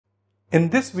In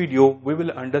this video, we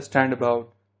will understand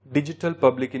about digital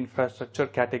public infrastructure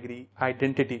category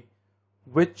identity,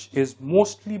 which is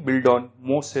mostly built on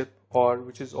MOSIP, or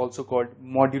which is also called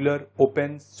Modular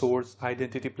Open Source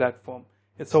Identity Platform.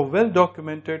 It's a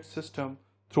well-documented system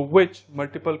through which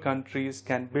multiple countries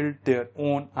can build their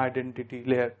own identity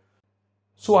layer.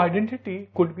 So identity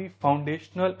could be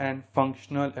foundational and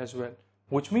functional as well,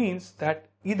 which means that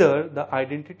either the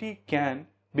identity can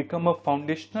become a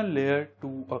foundational layer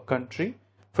to a country.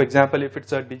 For example, if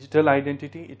it's a digital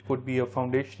identity, it could be a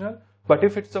foundational. But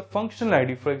if it's a functional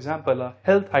ID, for example, a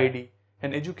health ID,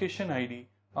 an education ID,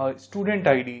 a student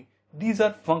ID, these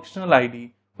are functional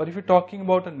ID. But if you're talking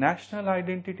about a national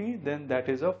identity, then that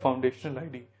is a foundational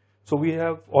ID. So we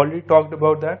have already talked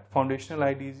about that. Foundational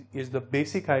ID is the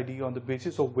basic ID on the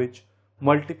basis of which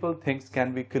multiple things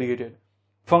can be created.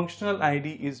 Functional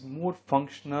ID is more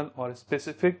functional or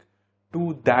specific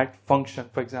to that function.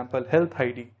 For example, health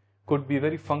ID could be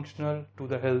very functional to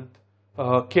the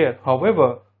health care.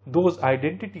 However, those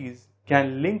identities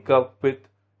can link up with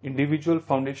individual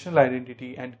foundational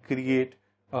identity and create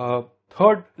a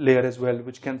third layer as well,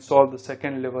 which can solve the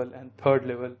second level and third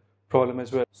level problem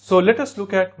as well. So let us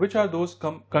look at which are those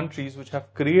countries which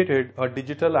have created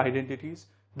digital identities.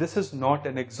 This is not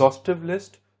an exhaustive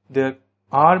list. There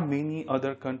are many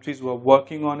other countries who are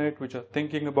working on it, which are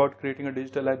thinking about creating a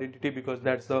digital identity, because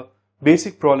that's the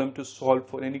basic problem to solve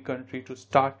for any country to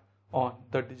start on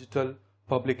the digital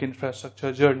public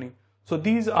infrastructure journey. So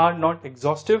these are not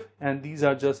exhaustive, and these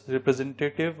are just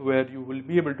representative, where you will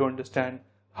be able to understand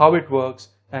how it works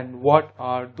and what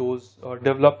are those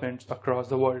developments across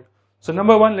the world. So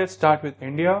number one, let's start with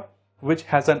India, which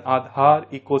has an Aadhaar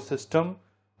ecosystem,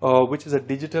 which is a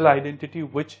digital identity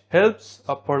which helps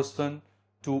a person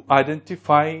to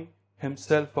identify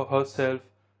himself or herself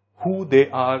who they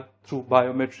are through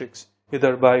biometrics,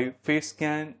 either by face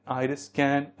scan, iris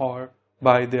scan, or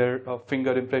by their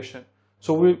finger impression.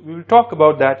 So we will talk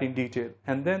about that in detail.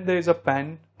 And then there is a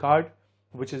PAN card,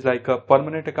 which is like a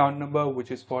permanent account number, which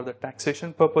is for the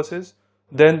taxation purposes.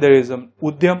 Then there is an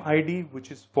Udemy ID, which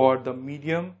is for the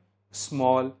medium,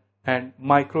 small, and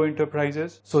micro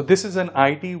enterprises. So this is an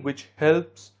ID which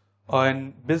helps a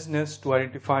business to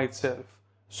identify itself.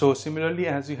 So similarly,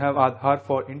 as you have Aadhaar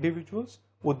for individuals,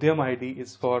 Udemy ID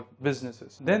is for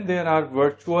businesses. Then there are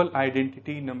virtual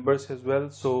identity numbers as well.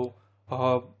 So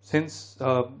since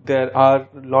there are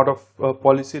a lot of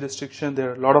policy restrictions, there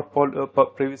are a lot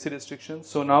of privacy restrictions.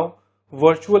 So now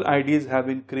virtual IDs have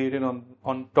been created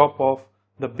on top of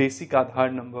the basic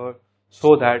Aadhaar number,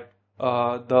 so that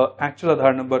the actual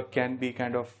Aadhaar number can be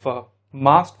kind of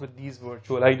masked with these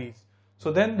virtual IDs.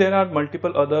 So then there are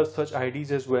multiple other such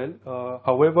IDs as well.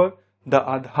 However, the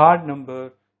Aadhaar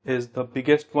number is the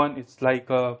biggest one. It's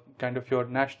like a kind of your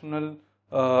national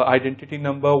identity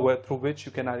number through which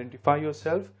you can identify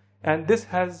yourself. And this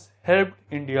has helped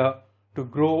India to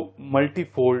grow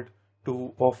multifold,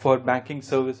 to offer banking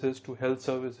services, to health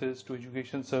services, to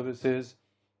education services,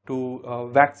 to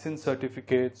vaccine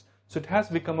certificates. So it has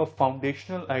become a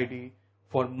foundational ID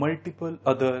for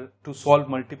to solve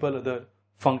multiple other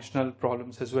functional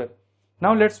problems as well.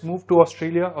 Now let's move to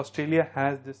Australia. Australia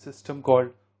has this system called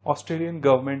Australian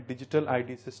Government Digital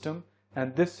ID System,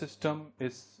 and this system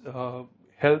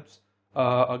helps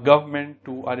a government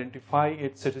to identify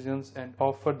its citizens and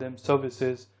offer them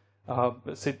services,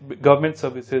 government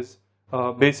services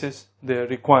basis their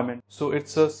requirement. So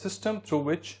it's a system through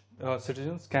which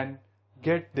citizens can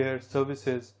get their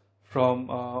services from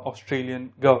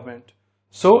Australian government.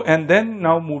 So, and then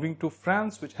now moving to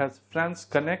France, which has France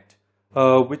Connect,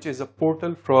 which is a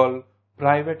portal for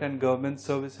private and government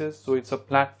services. So it's a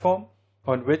platform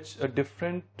on which a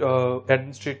different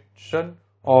administration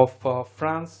of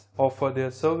France offer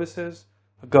their services,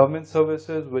 government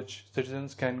services, which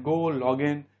citizens can go, log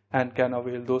in, and can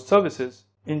avail those services.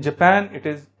 In Japan, it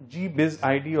is GBiz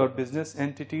ID, or business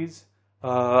entities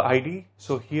ID.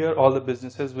 So here all the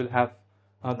businesses will have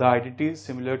the identities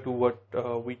similar to what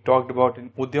we talked about in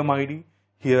Udemy ID.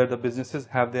 Here the businesses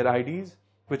have their IDs,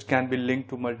 which can be linked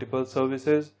to multiple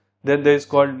services. Then there is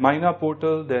called Myna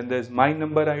portal, then there is My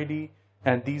Number ID,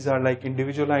 and these are like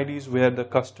individual IDs where the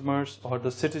customers or the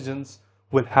citizens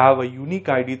will have a unique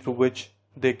ID through which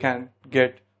they can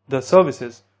get the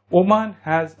services. Oman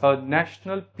has a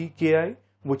national PKI,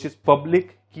 which is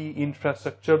public key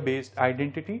infrastructure based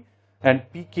identity, and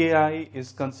PKI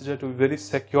is considered to be very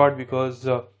secured because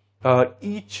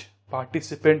each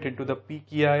participant into the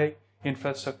PKI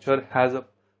infrastructure has a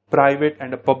private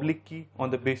and a public key, on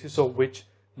the basis of which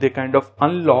they kind of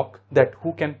unlock that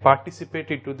who can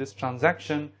participate into this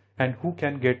transaction and who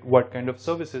can get what kind of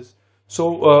services.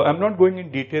 So I'm not going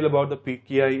in detail about the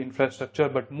PKI infrastructure,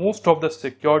 but most of the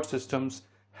secured systems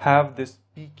have this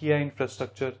PKI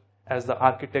infrastructure as the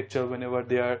architecture whenever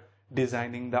they are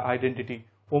designing the identity.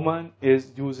 Oman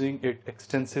is using it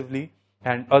extensively,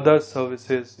 and other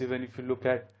services, even if you look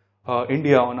at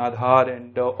India on Aadhaar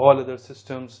and all other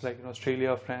systems like in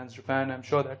Australia, France, Japan, I'm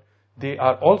sure that they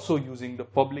are also using the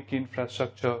public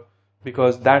infrastructure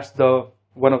because that's the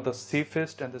one of the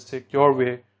safest and the secure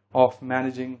way of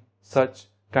managing such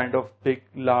kind of big,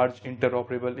 large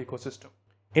interoperable ecosystem.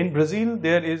 In Brazil,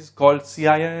 there is called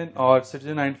CIN or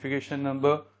Citizen Identification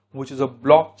Number, which is a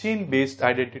blockchain-based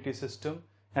identity system,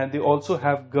 and they also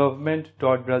have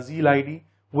government.brazil ID,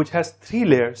 which has 3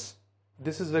 layers.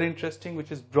 This is very interesting,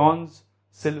 which is bronze,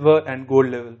 silver, and gold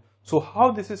level. So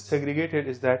how this is segregated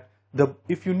is that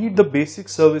if you need the basic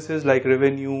services like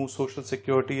revenue, social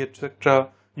security, etc.,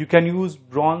 you can use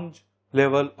bronze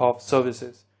level of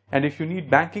services. And if you need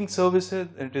banking services,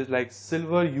 it is like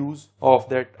silver use of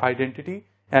that identity.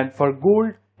 And for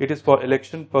gold, it is for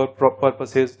election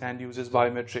purposes and uses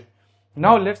biometric.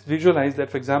 Now let's visualize that,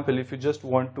 for example, if you just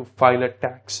want to file a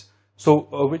tax.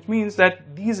 So which means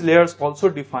that these layers also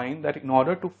define that in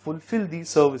order to fulfill these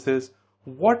services,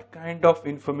 what kind of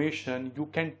information you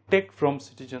can take from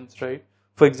citizens, right?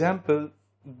 For example,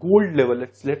 gold level,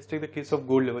 let's take the case of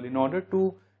gold level. In order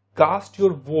to cast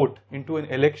your vote into an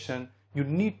election, you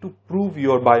need to prove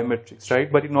your biometrics, right?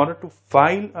 But in order to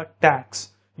file a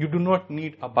tax, you do not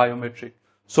need a biometric.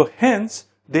 So hence,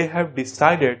 they have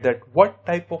decided that what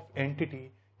type of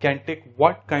entity can take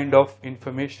what kind of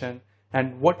information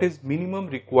and what is minimum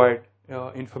required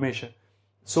information.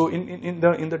 So in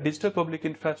the digital public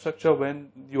infrastructure,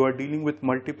 when you are dealing with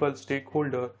multiple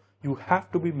stakeholders, you have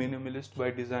to be minimalist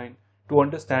by design to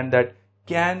understand that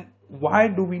why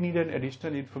do we need an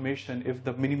additional information if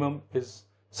the minimum is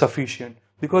sufficient?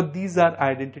 Because these are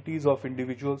identities of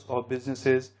individuals or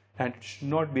businesses, and it should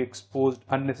not be exposed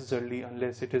unnecessarily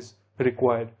unless it is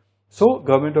required. So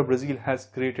government of Brazil has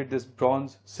created this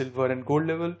bronze, silver, and gold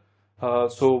level.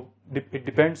 So it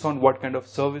depends on what kind of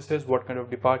services, what kind of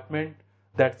department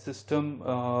that system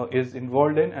is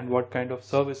involved in, and what kind of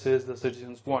services the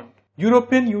citizens want.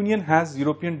 European Union has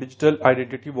European Digital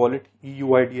Identity Wallet,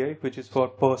 EUIDI, which is for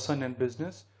person and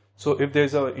business. So if there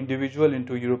is an individual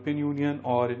into European Union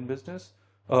or in business,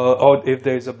 or if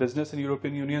there is a business in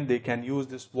European Union, they can use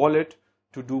this wallet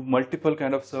to do multiple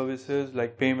kind of services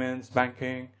like payments,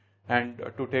 banking, and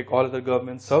to take all other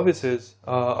government services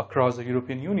across the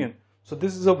European Union. So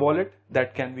this is a wallet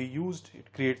that can be used.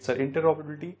 It creates an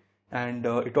interoperability, and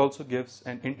it also gives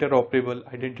an interoperable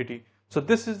identity. So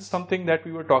this is something that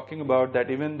we were talking about, that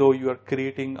even though you are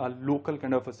creating a local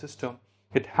kind of a system,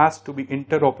 it has to be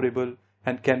interoperable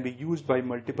and can be used by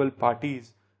multiple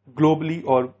parties globally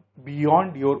or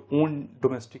beyond your own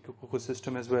domestic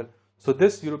ecosystem as well. So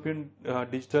this European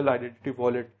Digital Identity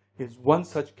Wallet is one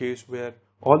such case where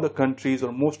all the countries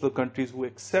or most of the countries who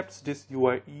accepts this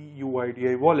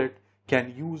EUIDI wallet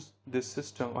can use this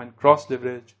system and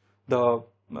cross-leverage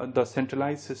the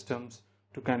centralized systems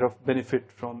to kind of benefit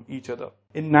from each other.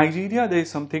 In Nigeria, there is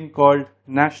something called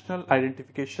National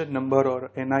Identification Number,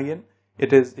 or NIN.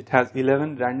 It has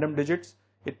 11 random digits.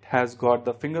 It has got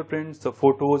the fingerprints, the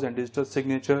photos, and digital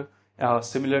signature,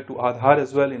 similar to Aadhaar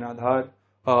as well. In Aadhaar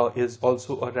is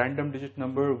also a random digit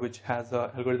number which has an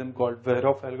algorithm called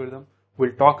Verov algorithm.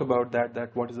 We'll talk about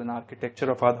that what is an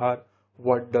architecture of Aadhaar,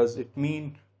 what does it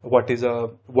mean, what is a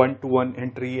one-to-one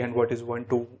entry, and what is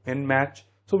one-to-n match.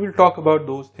 So we'll talk about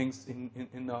those things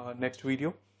in the next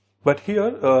video. But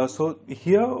here,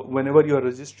 whenever you are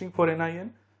registering for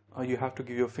NIN, you have to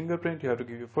give your fingerprint, you have to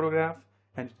give your photograph,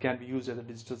 and it can be used as a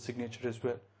digital signature as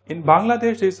well. In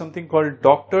Bangladesh, there is something called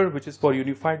Doctor, which is for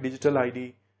Unified Digital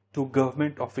ID to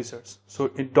government officers. So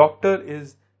a doctor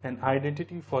is an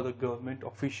identity for the government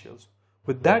officials.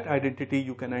 With that identity,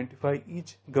 you can identify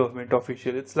each government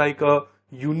official. It's like a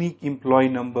unique employee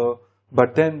number,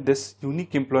 but then this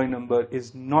unique employee number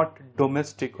is not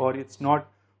domestic, or it's not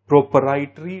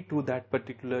proprietary to that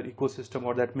particular ecosystem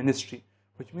or that ministry,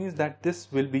 which means that this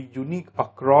will be unique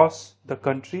across the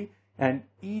country, and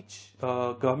each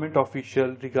government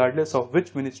official, regardless of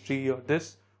which ministry or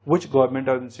which government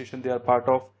administration they are part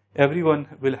of, everyone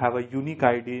will have a unique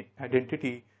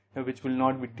identity which will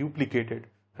not be duplicated,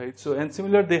 right? So, and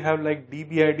similar, they have like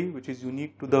DBID, which is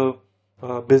unique to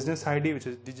the business ID, which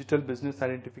is digital business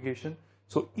identification.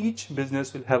 So each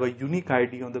business will have a unique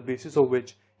ID on the basis of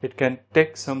which it can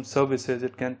take some services,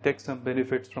 it can take some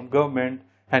benefits from government,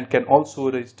 and can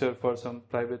also register for some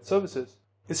private services.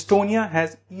 Estonia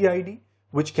has eID,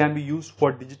 which can be used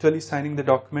for digitally signing the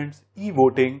documents,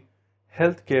 e-voting,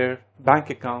 healthcare, bank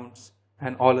accounts,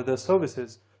 and all other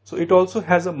services. So it also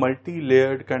has a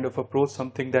multi-layered kind of approach,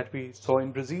 something that we saw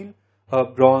in Brazil, a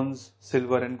bronze,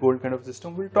 silver and gold kind of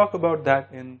system. We'll talk about that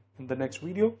in the next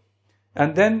video.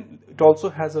 And then it also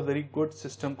has a very good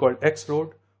system called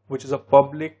X-Road, which is a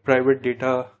public-private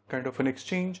data kind of an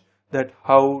exchange, that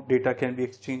how data can be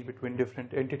exchanged between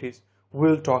different entities.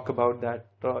 We'll talk about that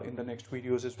in the next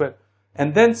videos as well.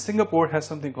 And then Singapore has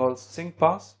something called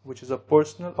SingPass, which is a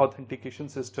personal authentication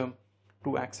system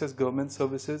to access government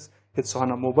services. It's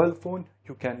on a mobile phone.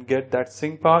 You can get that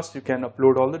SingPass, you can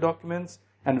upload all the documents,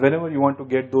 and whenever you want to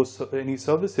get those any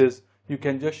services, you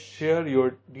can just share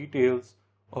your details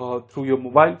through your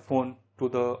mobile phone to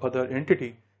the other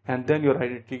entity, and then your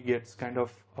identity gets kind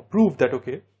of approved that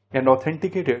okay and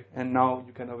authenticated, and now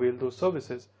you can avail those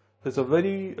services. It's a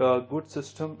very good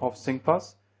system of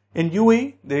SingPass. In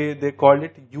UAE, they call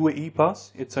it UAE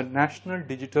Pass. It's a national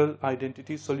digital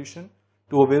identity solution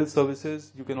to avail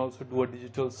services. You can also do a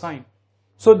digital sign.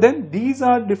 So then these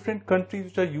are different countries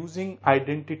which are using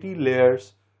identity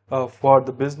layers for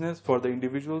the business, for the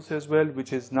individuals as well,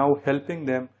 which is now helping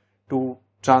them to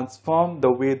transform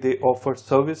the way they offer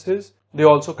services. They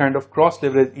also kind of cross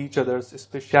leverage each other's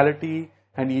speciality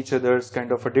and each other's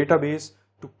kind of a database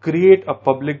to create a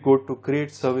public good, to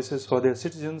create services for their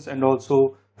citizens, and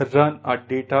also run a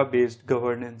data-based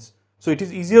governance. So it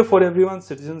is easier for everyone.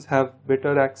 Citizens have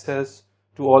better access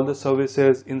to all the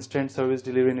services, instant service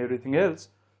delivery and everything else.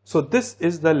 So this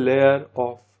is the layer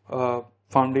of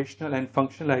foundational and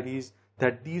functional IDs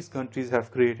that these countries have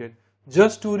created.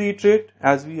 Just to reiterate,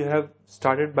 as we have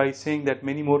started by saying that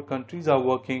many more countries are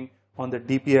working on the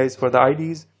DPIs for the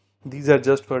IDs. These are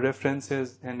just for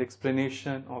references and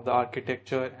explanation of the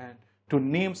architecture, and to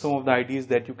name some of the IDs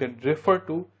that you can refer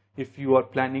to if you are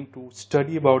planning to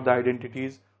study about the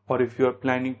identities, or if you are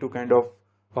planning to kind of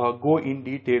go in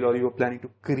detail, or you are planning to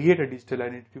create a digital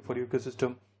identity for your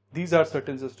ecosystem. These are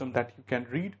certain systems that you can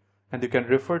read and you can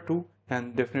refer to,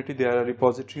 and definitely they are a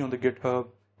repository on the GitHub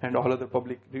and all other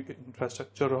public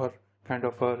infrastructure or kind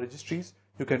of registries.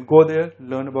 You can go there,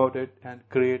 learn about it, and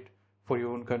create for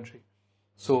your own country.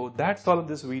 So that's all of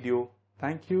this video.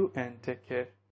 Thank you and take care.